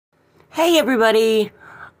Hey everybody,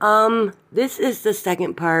 this is the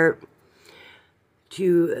second part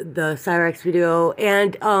to the Cyraxx video,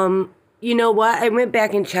 and you know what, I went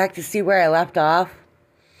back and checked to see where I left off,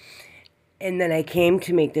 and then I came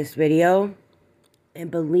to make this video,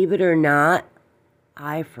 and believe it or not,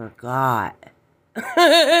 I forgot.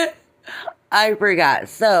 I forgot.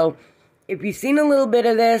 So, if you've seen a little bit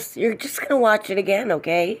of this, you're just gonna watch it again,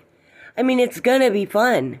 okay? I mean, it's gonna be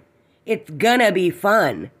fun. It's gonna be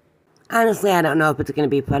fun. Honestly, I don't know if it's going to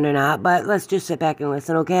be fun or not, but let's just sit back and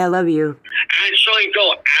listen, okay? I love you. Actually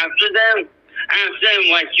go after them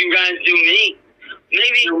like you guys do me.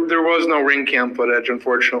 Maybe. There was no ring cam footage,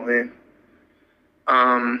 unfortunately.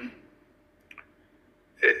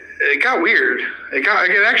 It got weird. It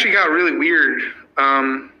actually got really weird.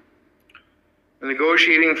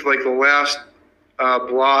 Negotiating for like the last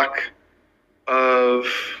block of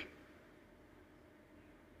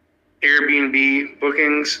Airbnb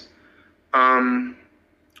bookings.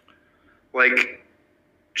 Like,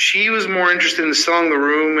 she was more interested in selling the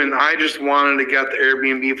room, and I just wanted to get the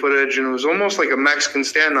Airbnb footage, and it was almost like a Mexican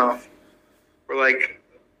standoff. We're like,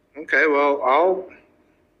 okay, well,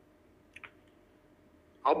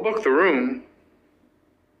 I'll book the room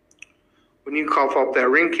when you cough up that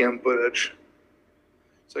ring cam footage.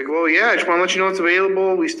 It's like, well, yeah, I just want to let you know it's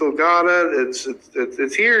available. We still got it.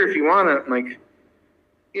 It's here if you want it. I'm like,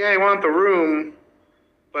 yeah, I want the room.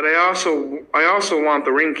 But I also want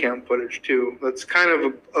the ring cam footage too. That's kind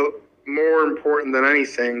of a more important than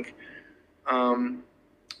anything. I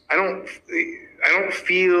don't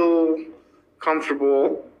feel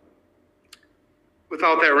comfortable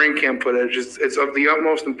without that ring cam footage. It's of the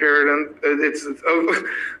utmost imperative. It's of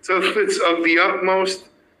the utmost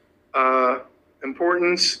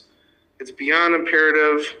importance. It's beyond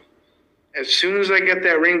imperative. As soon as I get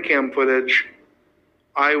that ring cam footage,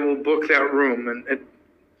 I will book that room. And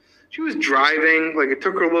she was driving, like it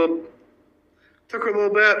took her a little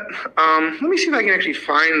bit. Let me see if I can actually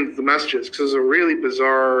find the messages, because it was a really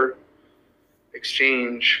bizarre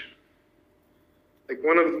exchange. Like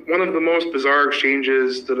one of the most bizarre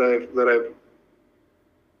exchanges that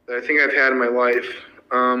I think I've had in my life.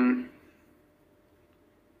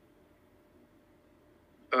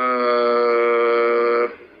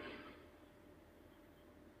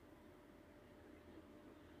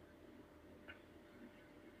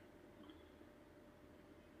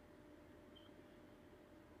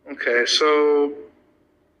 Okay, so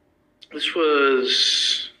this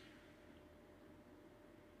was,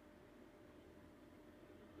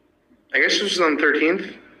 I guess this was on the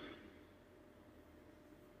 13th.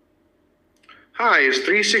 Hi, is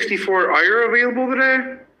 364 IRA available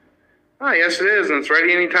today? Ah, yes it is, and it's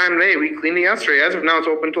ready anytime today. We cleaned it yesterday. As of now, it's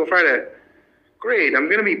open until Friday. Great, I'm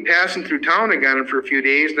going to be passing through town again for a few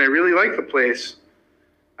days, and I really like the place.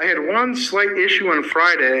 I had one slight issue on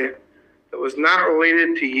Friday that was not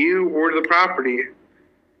related to you or to the property.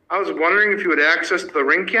 I was wondering if you had access to the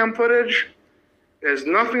ring cam footage. It has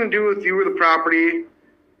nothing to do with you or the property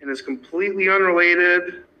and is completely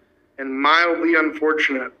unrelated and mildly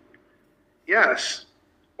unfortunate. Yes.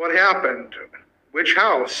 What happened? Which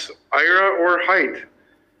house? Ira or Height?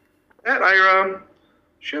 That Ira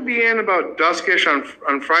should be in about duskish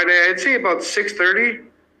on Friday. I'd say about 6:30.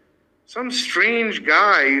 Some strange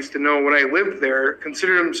guy used to know when I lived there,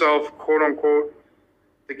 considered himself, quote unquote,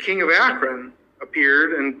 the king of Akron,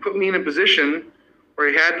 appeared and put me in a position where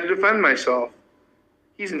I had to defend myself.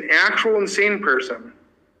 He's an actual insane person.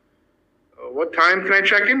 What time can I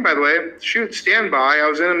check in, by the way? Shoot, stand by. I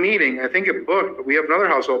was in a meeting. I think it booked, but we have another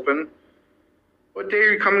house open. What day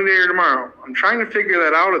are you coming today or tomorrow? I'm trying to figure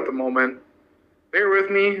that out at the moment. Bear with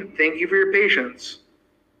me. Thank you for your patience.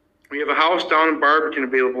 We have a house down in Barberton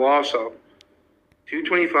available also.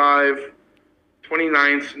 225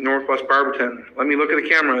 29th Northwest Barberton. Let me look at the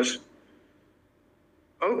cameras.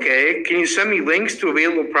 Okay, can you send me links to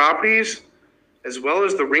available properties as well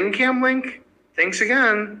as the ring cam link? Thanks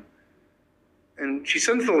again. And she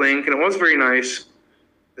sent the link, and it was very nice.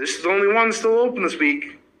 This is the only one still open this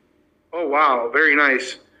week. Oh, wow, very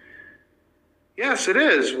nice. Yes, it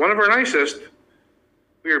is. One of our nicest.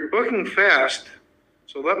 We are booking fast.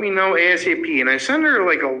 So let me know ASAP. And I send her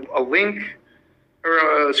like a link or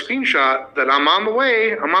a screenshot that I'm on the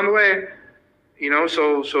way. You know,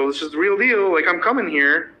 so this is the real deal. Like, I'm coming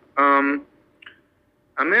here. I'm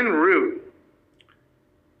en route.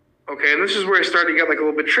 Okay, and this is where I started to get like a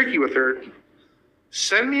little bit tricky with her.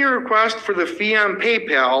 Send me a request for the fee on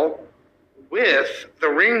PayPal with the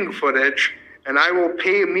ring footage, and I will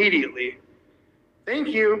pay immediately. Thank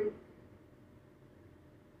you.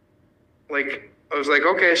 Like, I was like,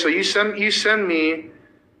 okay, so you send me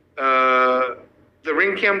the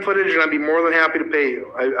ring cam footage, and I'd be more than happy to pay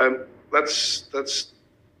you. That's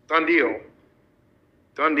done deal.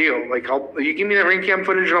 Done deal. Like, you give me that ring cam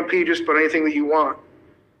footage, and I'll pay you just about anything that you want.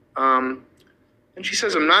 And she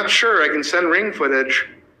says, I'm not sure I can send ring footage.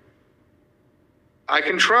 I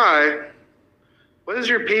can try. What is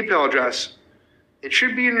your PayPal address? It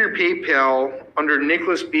should be in your PayPal under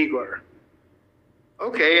Nicholas Beegler.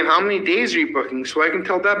 Okay, and how many days are you booking? So I can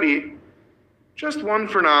tell Debbie, just one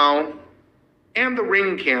for now, and the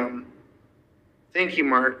ring cam. Thank you,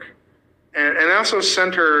 Mark. And I also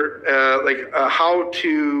sent her how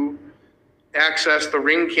to access the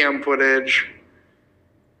ring cam footage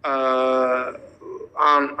on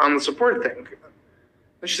the support thing.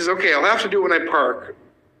 And she says, okay, I'll have to do it when I park.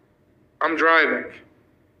 I'm driving.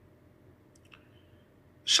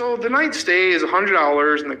 So the night stay is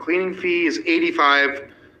 $100 and the cleaning fee is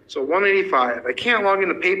 $85, so $185. I can't log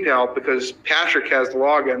into PayPal because Patrick has the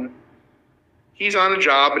login. He's on a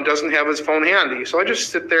job and doesn't have his phone handy. So I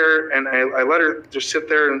just sit there and I let her just sit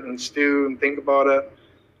there and stew and think about it.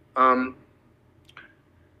 I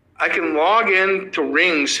can log in to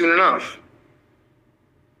Ring soon enough.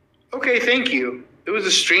 Okay, thank you. It was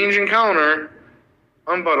a strange encounter.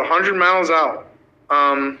 I'm about 100 miles out.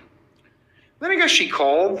 Then I guess she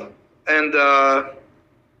called and I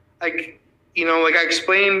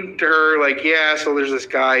explained to her, like, yeah, so there's this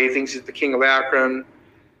guy, he thinks he's the king of Akron.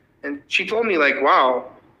 And she told me, like, wow,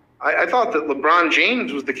 I thought that LeBron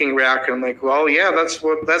James was the king of Akron. I'm like, well, yeah, that's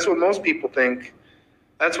what most people think.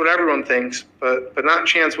 That's what everyone thinks, but not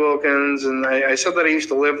Chance Wilkins. And I said that I used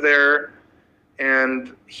to live there,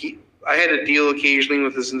 and I had to deal occasionally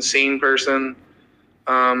with this insane person.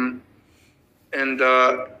 I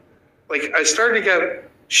started to get,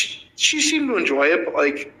 she seemed to enjoy it, but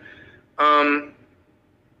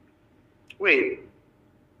wait.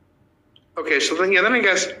 Okay, so then I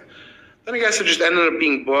guess it just ended up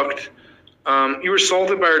being booked. You were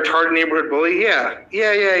assaulted by a retarded neighborhood bully? Yeah.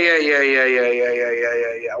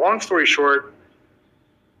 Long story short,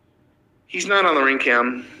 he's not on the ring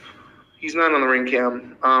cam.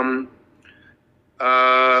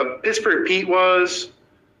 Pittsburgh Pete was.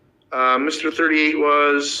 Mr. 38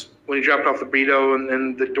 was when he dropped off the burrito,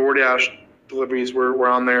 and the DoorDash deliveries were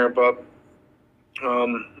on there. But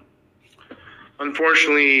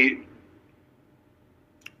unfortunately,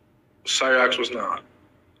 Cyraxx was not,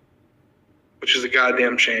 which is a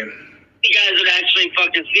goddamn shame. You guys would actually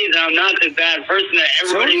fucking see that I'm not the bad person that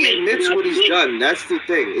everybody Tony admits what he's done. That's the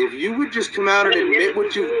thing. If you would just come out and admit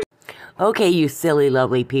what you... Okay, you silly,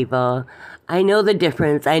 lovely people. I know the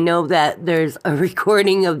difference. I know that there's a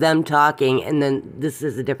recording of them talking, and then this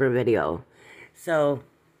is a different video. So,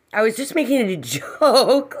 I was just making a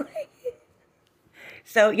joke.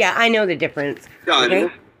 So, yeah, I know the difference. Done. Okay?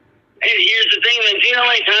 And here's the thing, man. Do you know how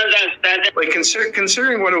many times I've spent it? Like,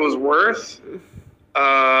 considering what it was worth,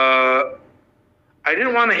 I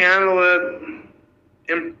didn't want to handle it.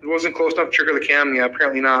 It wasn't close enough to trigger the cam. Yeah,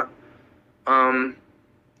 apparently not.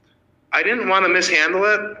 I didn't want to mishandle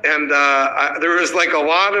it, and there was like a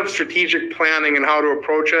lot of strategic planning and how to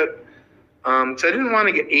approach it. So I didn't want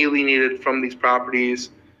to get alienated from these properties.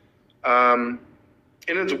 And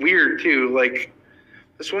it's weird too. Like,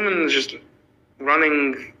 this woman is just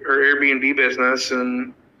running her Airbnb business,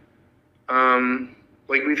 and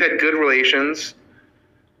we've had good relations.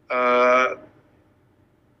 And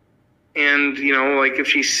if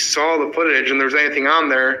she saw the footage and there's anything on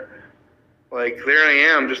there, like, there I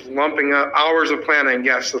am, just lumping up hours of planning.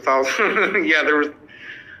 Yes, 1,000. Yeah, there was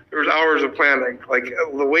hours of planning. Like,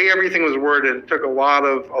 the way everything was worded, it took a lot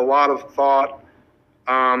of thought.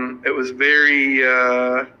 It was very.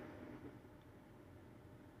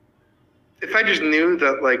 If I just knew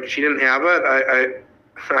that, like, she didn't have it, I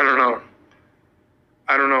don't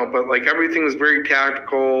know. But like, everything was very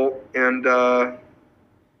tactical and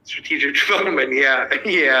strategic development. Yeah,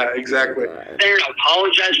 exactly. They're gonna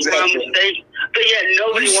apologize for my mistake, but yet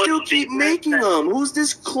nobody You wants still to keep be making them. Who's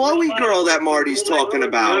this Chloe girl that Marty's talking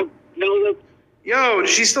about? No, Yo, does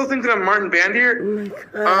she still think that I'm Martin Bandier?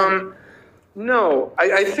 Oh my God. No.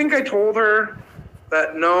 I think I told her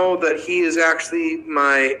that he is actually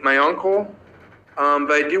my uncle.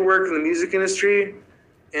 But I do work in the music industry,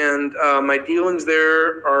 and my dealings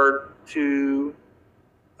there are to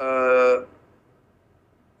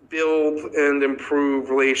build and improve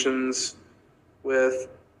relations with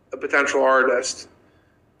a potential artist.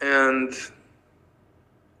 And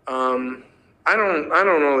I don't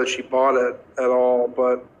know that she bought it at all,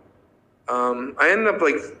 but I ended up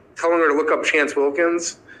like telling her to look up Chance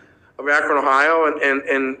Wilkins of Akron, Ohio,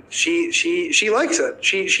 and she likes it.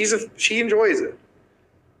 She enjoys it.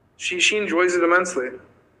 She enjoys it immensely.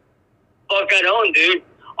 fuck I don't, dude.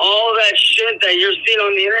 All that shit that you're seeing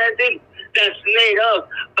on the internet, dude, that's made up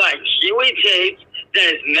by Huey Tapes,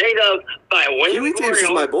 that is made up by Huey Tapes is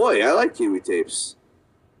my boy. I like Huey Tapes.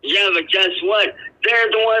 Yeah, but guess what? They're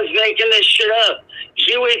the ones making this shit up.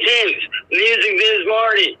 Huey Tapes, Music Biz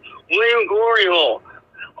Marty, William Glory Hole.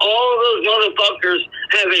 All of those motherfuckers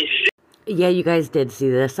have a Yeah, you guys did see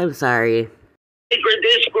this. I'm sorry. secret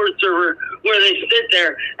Discord server where they sit there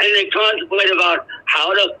and they contemplate about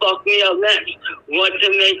how to fuck me up next,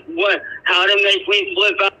 how to make me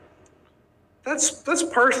flip out. That's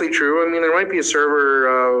partially true. I mean, there might be a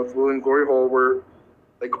server with William Glory Hole where,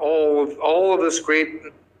 like, all of this great,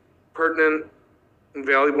 pertinent, and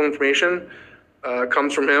valuable information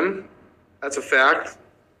comes from him. That's a fact.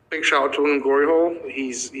 Big shout out to William Glory Hole.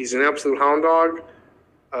 He's an absolute hound dog,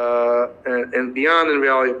 and beyond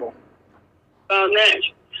invaluable.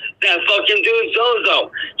 Next, that fucking dude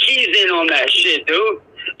Zozo, he's in on that shit, dude.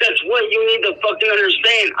 That's what you need to fucking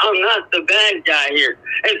understand. I'm not the bad guy here.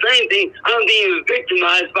 If anything, I'm being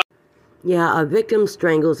victimized by Yeah, a victim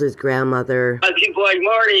strangles his grandmother. people like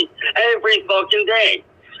Marty every fucking day.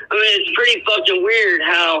 I mean, it's pretty fucking weird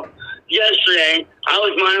how yesterday I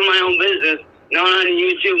was minding my own business, not on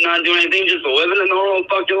YouTube, not doing anything, just living a normal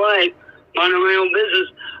fucking life, minding my own business,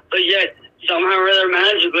 but yet somehow or other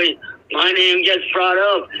magically my name gets brought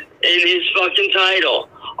up in his fucking title.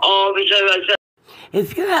 All because I said,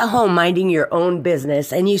 If you're at home minding your own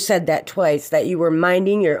business, and you said that twice, that you were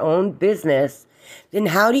minding your own business, then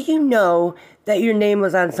how do you know that your name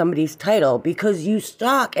was on somebody's title? Because you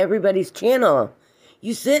stalk everybody's channel.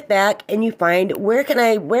 You sit back and you find, where can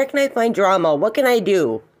I find drama? What can I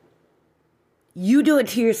do? You do it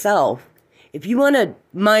to yourself. If you want to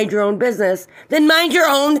mind your own business, then mind your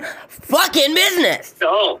own fucking business.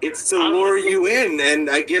 oh. It's to lure you in, and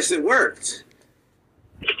I guess it worked.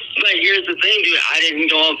 But here's the thing, dude. I didn't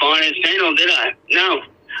go up on his panel, did I? No.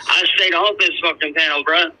 I stayed off this fucking panel,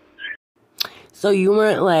 bruh. So you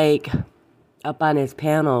weren't like up on his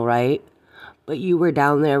panel, right? But you were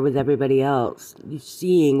down there with everybody else,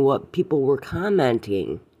 seeing what people were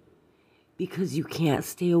commenting. Because you can't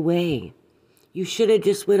stay away. You should have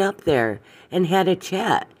just went up there and had a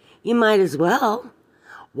chat. You might as well.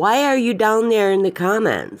 Why are you down there in the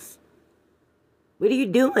comments? What are you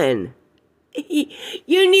doing?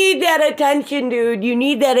 You need that attention, dude. You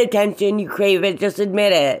need that attention. You crave it. Just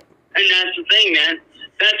admit it. And that's the thing, man.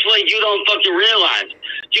 That's what you don't fucking realize.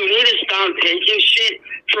 You need to stop taking shit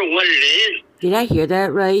for what it is. Did I hear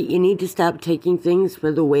that right? You need to stop taking things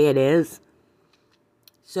for the way it is?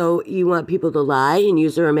 So you want people to lie and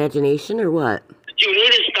use their imagination, or what? You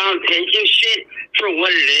need to stop taking shit for what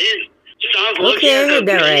it is. Stop looking Okay, at the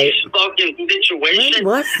that right. fucking situation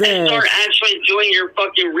What's and this? start actually doing your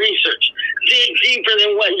fucking research. Dig deeper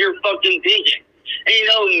than what you're fucking digging. And you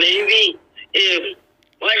know, maybe if,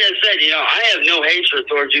 like I said, you know, I have no hatred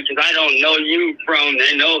towards you because I don't know you from,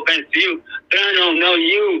 and no offense to you, but I don't know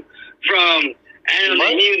you from Adam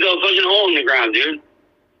and Eve, the fucking hole in the ground, dude.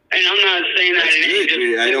 And I'm not saying that in any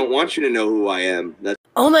Dude, I don't want you to know who I am. That's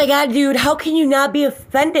Oh my god, dude, how can you not be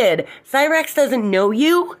offended? Cyraxx doesn't know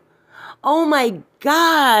you? Oh my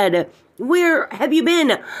god. Where have you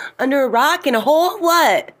been? Under a rock in a hole?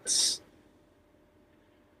 What?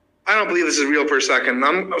 I don't believe this is real for a second.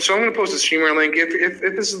 I'm going to post a streamer link. If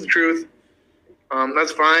this is the truth,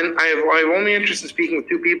 that's fine. I have only interest in speaking with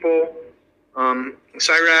two people,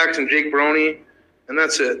 Cyraxx and Jake Brony, and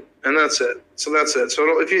that's it. So that's it.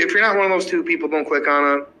 So if you're not one of those two people, don't click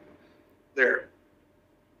on it. There.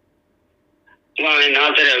 Well, I mean,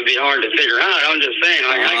 not that it would be hard to figure out. I'm just saying,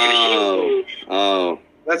 like, I can.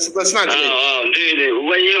 That's not Jake. Dude,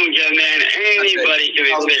 what you don't get, man, anybody can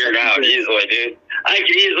be figured out easily, dude. I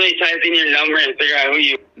can easily type in your number and figure out who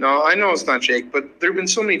you. No, I know it's not Jake, but there have been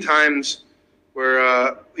so many times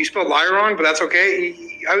where he spelled lie wrong, but that's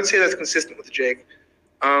okay. I would say that's consistent with Jake.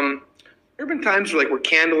 There have been times where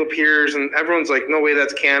Candle appears and everyone's like, no way,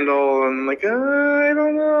 that's Candle. And I'm like, I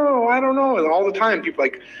don't know. And all the time people are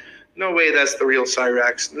like, no way, that's the real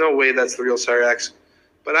Cyraxx. No way, that's the real Cyraxx.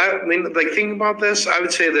 But I mean, thinking about this, I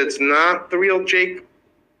would say that it's not the real Jake,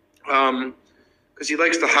 because he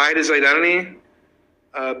likes to hide his identity,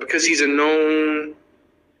 because he's a known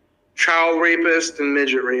child rapist and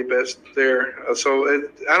midget rapist. I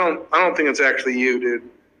don't think it's actually you, dude.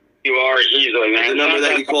 You are easily, man. the number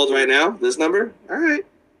that you called right now. This number. All right,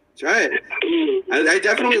 try it. I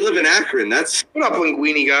definitely live in Akron. That's What up,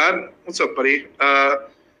 Linguini God? What's up, buddy?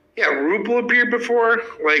 Yeah, Rupel appeared before.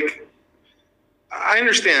 I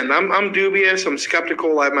understand. I'm dubious. I'm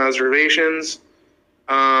skeptical. I have my observations.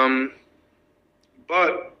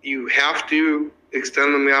 But you have to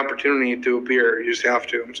extend them the opportunity to appear. You just have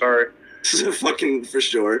to. I'm sorry. Fucking for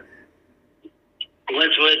sure.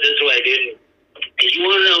 Let's put it this way, dude. If you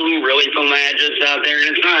want to know who really put my address out there,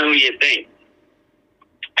 it's not who you think.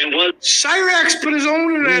 It was Cyraxx put his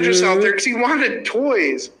own address out there because he wanted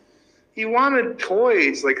toys. He wanted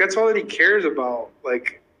toys. Like, that's all that he cares about.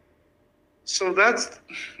 Like, so that's,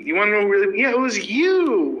 you want to know really? Yeah, it was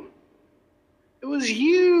you. It was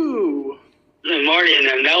you. Marty and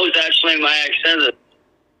them. That was actually my ex-husband.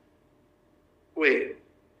 Wait.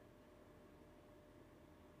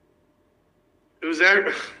 It was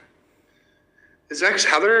that. His ex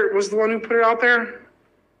Heather was the one who put it out there.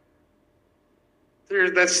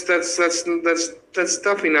 That's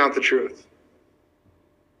definitely not the truth.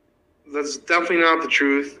 That's definitely not the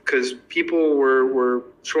truth because people were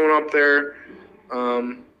showing up there.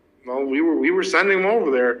 Well, we were sending them over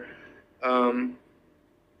there, and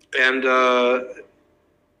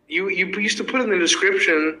you used to put in the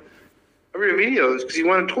description of your videos because you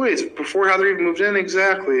wanted toys before Heather even moved in.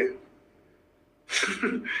 Exactly.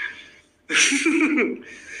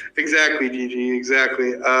 Exactly, Gigi.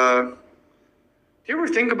 Exactly. Do you ever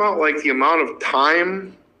think about like the amount of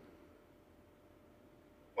time?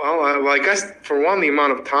 Well, I guess for one, the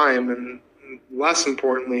amount of time, and less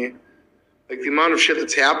importantly, like the amount of shit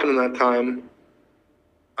that's happened in that time.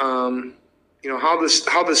 You know how this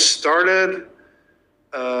started,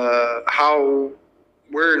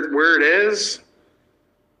 where it is.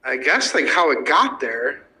 I guess like how it got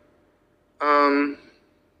there.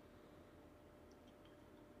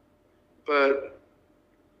 But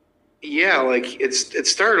yeah, like it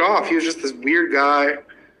started off. He was just this weird guy,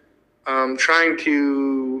 trying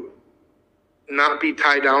to not be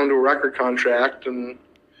tied down to a record contract, and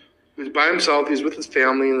he was by himself. He was with his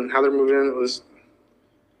family, and how they moved in. It was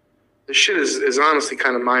this shit is honestly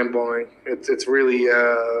kind of mind blowing. It's really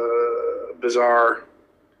bizarre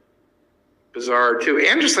too,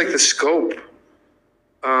 and just like the scope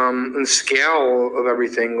and scale of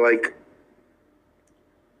everything, like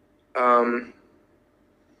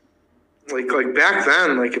back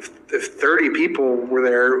then, like if 30 people were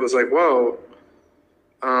there, it was like, whoa.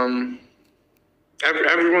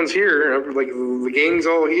 Everyone's here. Like the gang's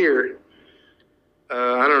all here.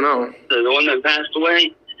 I don't know. The one that passed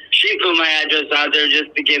away, she put my address out there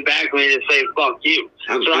just to get back to me to say fuck you.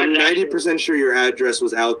 I'm 90% sure your address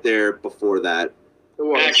was out there before that. It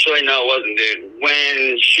was. Actually, no, it wasn't, dude.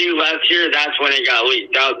 When she left here, that's when it got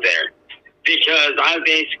leaked out there. Because I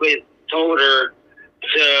basically told her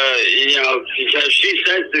to, because she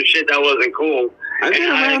said some shit that wasn't cool. I've been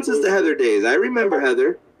around since the Heather days. I remember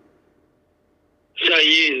Heather. But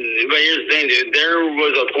here's the thing, dude. There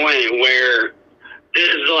was a point where this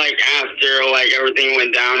is like after like everything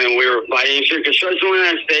went down and we were fighting and shit. Because trust me when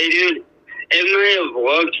I say, dude, it may have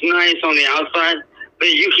looked nice on the outside, but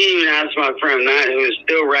you can't even ask my friend Matt, who is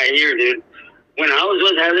still right here, dude. When I was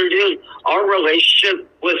with Heather, dude, our relationship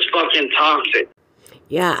was fucking toxic.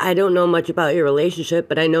 Yeah, I don't know much about your relationship,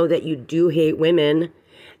 but I know that you do hate women.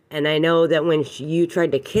 And I know that when you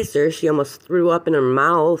tried to kiss her, she almost threw up in her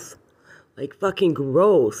mouth. Like, fucking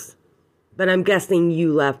gross. But I'm guessing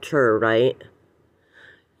you left her, right?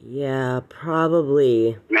 Yeah,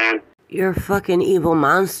 probably. Man. You're a fucking evil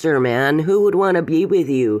monster, man. Who would want to be with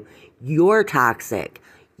you? You're toxic.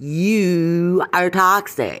 You are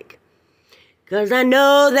toxic. 'Cause I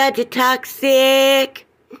know that you're toxic.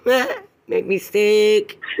 Make me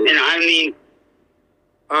sick. And I mean...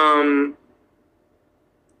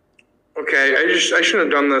 Okay, I shouldn't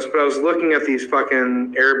have done this, but I was looking at these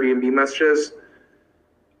fucking Airbnb messages.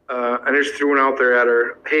 I just threw one out there at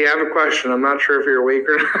her. Hey, I have a question. I'm not sure if you're awake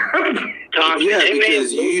or not. Yeah,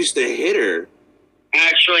 because you used to hit her.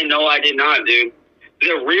 Actually, no, I did not, dude.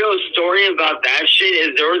 The real story about that shit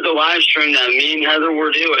is there was a live stream that me and Heather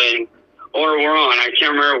were doing, or we're on. I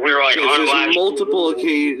can't remember if we were like on live. There's multiple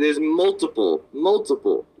occasions. There's multiple.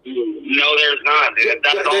 No, there's not, dude.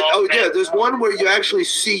 That's all. Yeah, there's one where you actually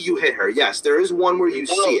see you hit her. Yes, there is one where you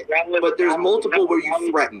see it. But there's multiple where you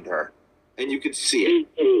threatened her, and you could see it.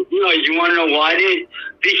 No, you want to know why, dude?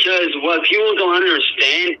 Because what people don't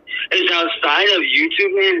understand is outside of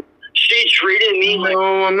YouTube, man, she treated me like...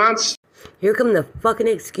 No, I'm not... Here come the fucking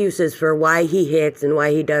excuses for why he hits and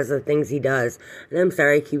why he does the things he does. And I'm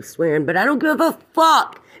sorry I keep swearing, but I don't give a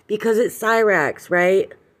fuck because it's Cyraxx,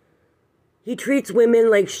 right? He treats women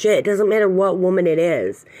like shit. It doesn't matter what woman it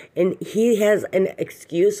is. And he has an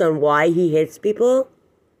excuse on why he hits people?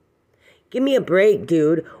 Give me a break,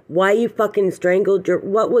 dude. Why you fucking strangled your...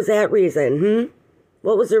 What was that reason,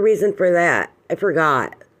 What was the reason for that? I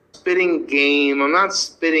forgot. Spitting game. I'm not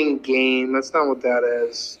spitting game. That's not what that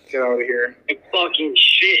is. Get out of here. Fucking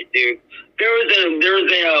shit, dude. There was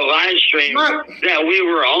a live stream that we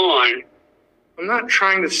were on I'm not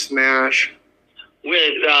trying to smash.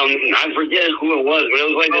 With I forget who it was, but it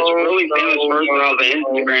was like this really famous person off of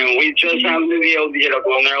Instagram. We just happened to be able to get up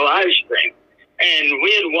on their live stream, and we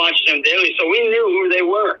had watched them daily, so we knew who they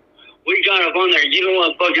were. We got up on there. You know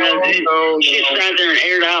what fucking she sat there and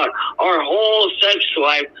aired out our whole sex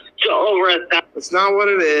life to over 1,000. That's not what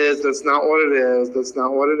it is. That's not what it is. That's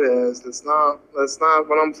not what it is. That's not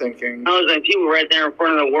what I'm thinking. I was like, people right there in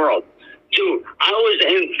front of the world. Dude, I was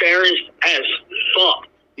embarrassed as fuck.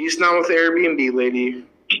 He's not with the Airbnb lady.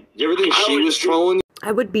 You ever think she was trolling?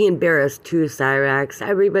 I would be embarrassed too, Cyraxx.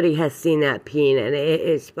 Everybody has seen that peen, and it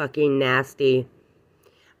is fucking nasty.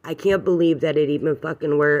 I can't believe that it even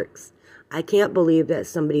fucking works. I can't believe that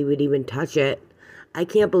somebody would even touch it. I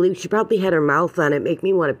can't believe she probably had her mouth on it. Make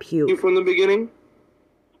me want to puke. From the beginning?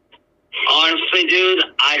 Honestly, dude,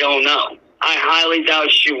 I don't know. I highly doubt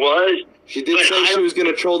she was. She did say she was going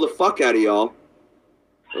to troll the fuck out of y'all.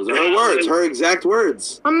 Those are her words, her exact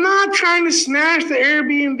words. I'm not trying to smash the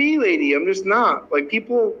Airbnb lady. I'm just not. Like,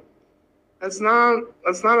 people, that's not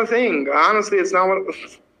a thing. Honestly, it's not what...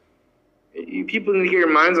 You people need to get your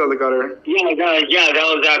minds out of the gutter. Yeah,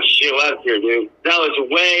 that was after she left here, dude. That was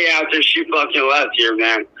way after she fucking left here,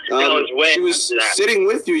 man. That was way. She was sitting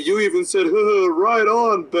with you. You even said, "Right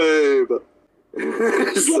on, babe." So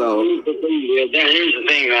here's the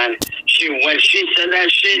thing, man. When she said that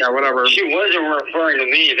shit, yeah, whatever. She wasn't referring to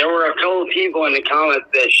me. There were a couple of people in the comments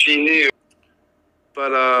that she knew.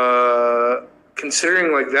 But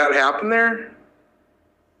considering like that happened there.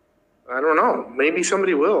 I don't know. Maybe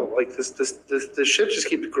somebody will. Like this shit just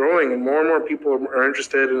keeps growing, and more people are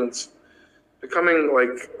interested, and it's becoming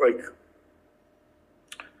like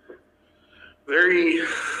very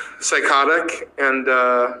psychotic. And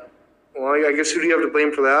well, I guess who do you have to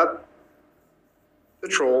blame for that? The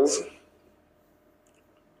trolls.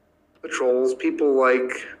 The trolls. People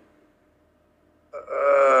like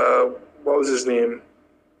what was his name?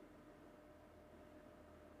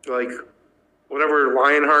 Like. Whatever,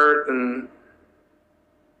 Lionheart and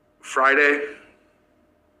Friday,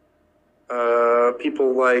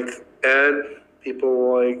 people like Ed,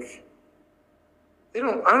 people like I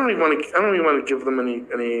don't even want to give them any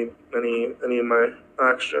of my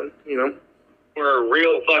oxygen, you know. We're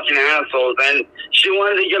real fucking assholes, and she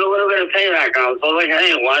wanted to get a little bit of payback on us. So I was like,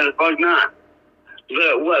 hey, why the fuck not?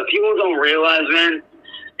 But what people don't realize, man,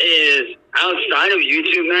 is outside of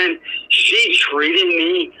YouTube, man, she treated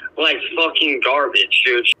me like fucking garbage,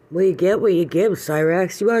 dude. Well, you get what you give,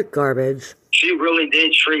 Cyraxx. You are garbage. She really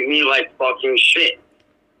did treat me like fucking shit.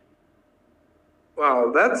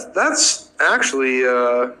 Wow, that's actually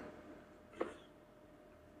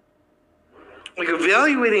like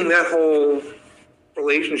evaluating that whole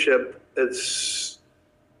relationship. It's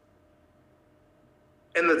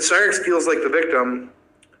and that Cyraxx feels like the victim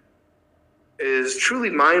is truly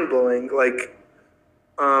mind blowing. Like,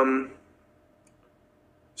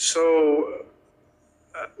 so,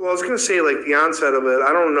 well, I was going to say, like, the onset of it,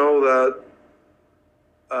 I don't know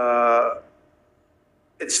that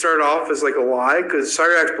it started off as, like, a lie, because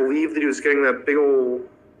Cyraxx believed that he was getting that big old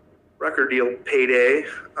record deal payday,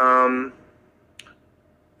 and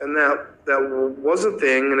that was a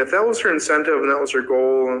thing, and if that was her incentive and that was her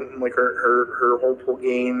goal and, like, her hopeful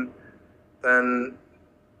gain, then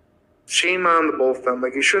shame on the both of them.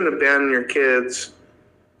 Like, you shouldn't abandon your kids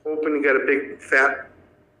hoping to get a big, fat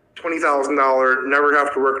 $20,000, never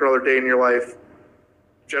have to work another day in your life,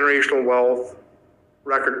 generational wealth,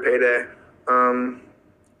 record payday.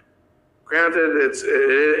 Granted,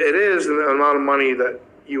 it is an amount of money that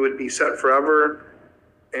you would be set forever,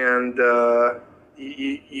 and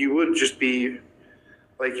you would just be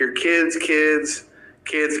like your kids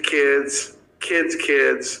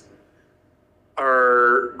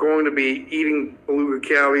are going to be eating beluga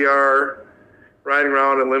caviar, riding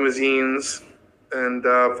around in limousines, and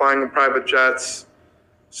flying in private jets.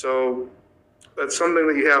 So that's something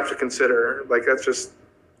that you have to consider. Like, that's just,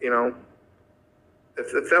 you know,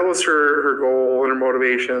 if that was her goal and her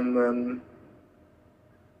motivation, then,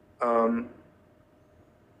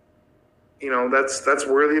 you know, that's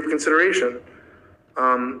worthy of consideration.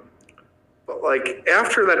 But, like,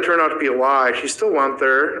 after that turned out to be a lie, she still went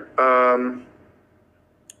there. I'm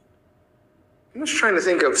just trying to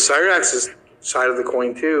think of Cyraxx's side of the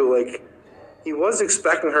coin, too. Like, he was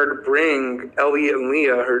expecting her to bring Elliot and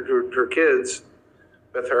Leah, her kids,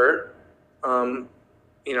 with her.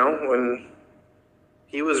 You know, when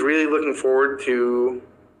he was really looking forward to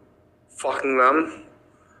fucking them.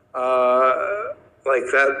 Like,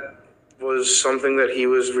 that was something that he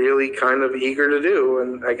was really kind of eager to do.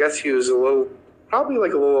 And I guess he was probably a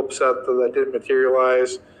little upset that didn't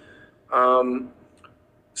materialize.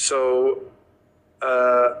 So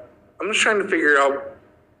I'm just trying to figure out,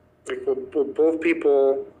 like, will both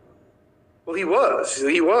people. Well, he was.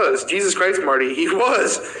 Jesus Christ, Marty, he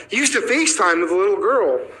was. He used to FaceTime with a little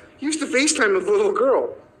girl.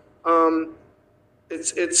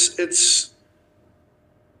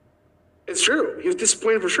 It's true. He was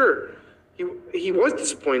disappointed for sure. He was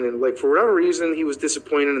disappointed. Like, for whatever reason, he was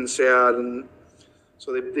disappointed and sad, and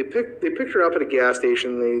so they picked her up at a gas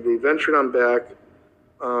station. They ventured on back,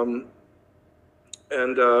 so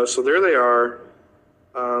there they are.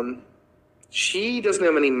 She doesn't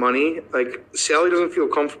have any money. Like, Sally doesn't feel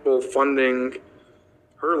comfortable funding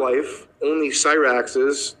her life. Only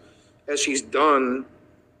Cyraxx's, as she's done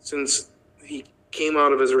since he came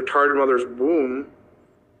out of his retarded mother's womb.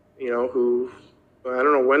 You know, who, I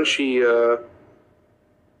don't know when she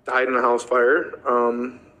died in a house fire,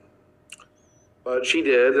 but she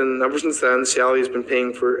did. And ever since then, Sally's been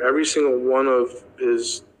paying for every single one of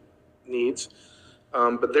his needs.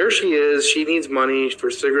 But there she is. She needs money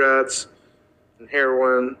for cigarettes and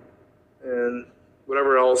heroin and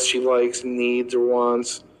whatever else she likes and needs or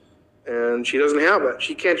wants, and she doesn't have it.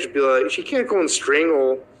 She can't just be like, she can't go and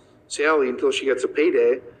strangle Sally until she gets a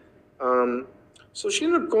payday. So she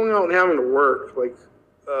ended up going out and having to work, like,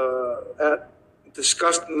 at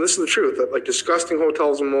disgusting, this is the truth, at, like, disgusting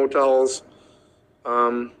hotels and motels,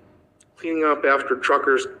 cleaning up after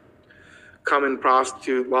truckers come and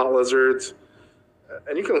prostitute lot lizards.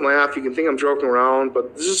 And you can laugh, you can think I'm joking around,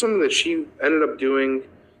 but this is something that she ended up doing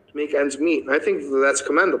to make ends meet. And I think that's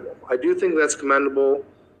commendable. I do think that's commendable.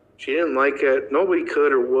 She didn't like it. Nobody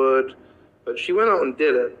could or would, but she went out and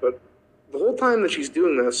did it. But the whole time that she's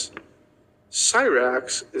doing this,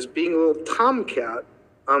 Cyraxx is being a little tomcat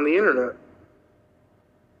on the internet.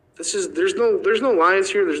 There's no lies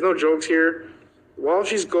here. There's no jokes here. While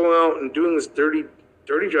she's going out and doing this dirty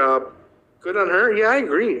job, good on her. Yeah, I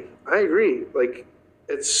agree. Like,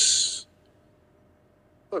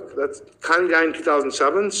 look, that's Connie died in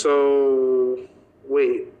 2007, so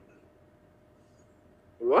wait.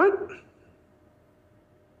 What?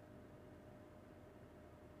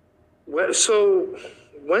 So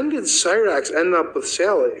when did Cyraxx end up with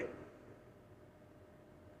Sally?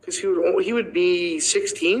 Because he would be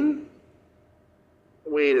 16?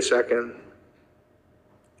 Wait a second.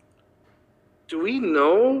 Do we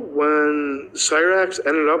know when Cyraxx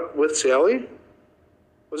ended up with Sally?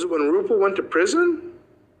 Was it when Rupel went to prison?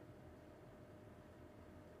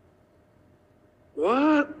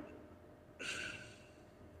 What?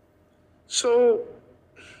 So,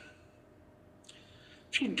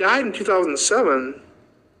 she died in 2007.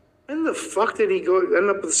 When the fuck did he end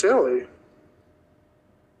up with Sally?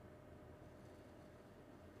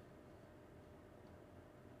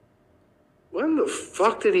 When the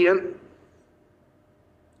fuck did he end?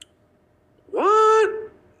 What?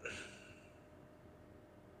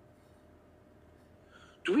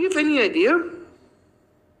 Do we have any idea?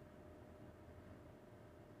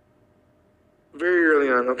 Very early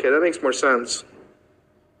on. Okay, that makes more sense.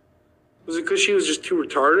 Was it because she was just too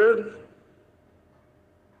retarded?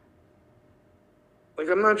 Like,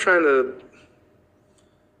 I'm not trying to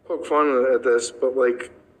poke fun at this, but,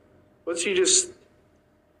 like, was she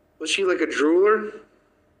like a drooler?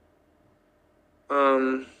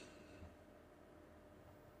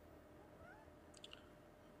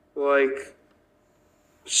 Like,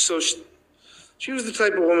 so she was the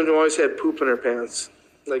type of woman who always had poop in her pants.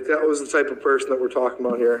 Like, that was the type of person that we're talking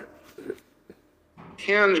about here.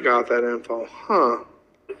 Tange got that info, huh?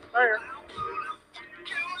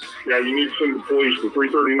 Yeah, you need to send the police to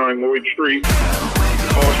 339 Lloyd Street.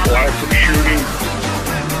 Possible active shooting.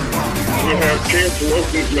 We have chance of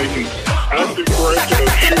Wilkins making active threats of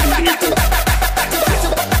shooting people.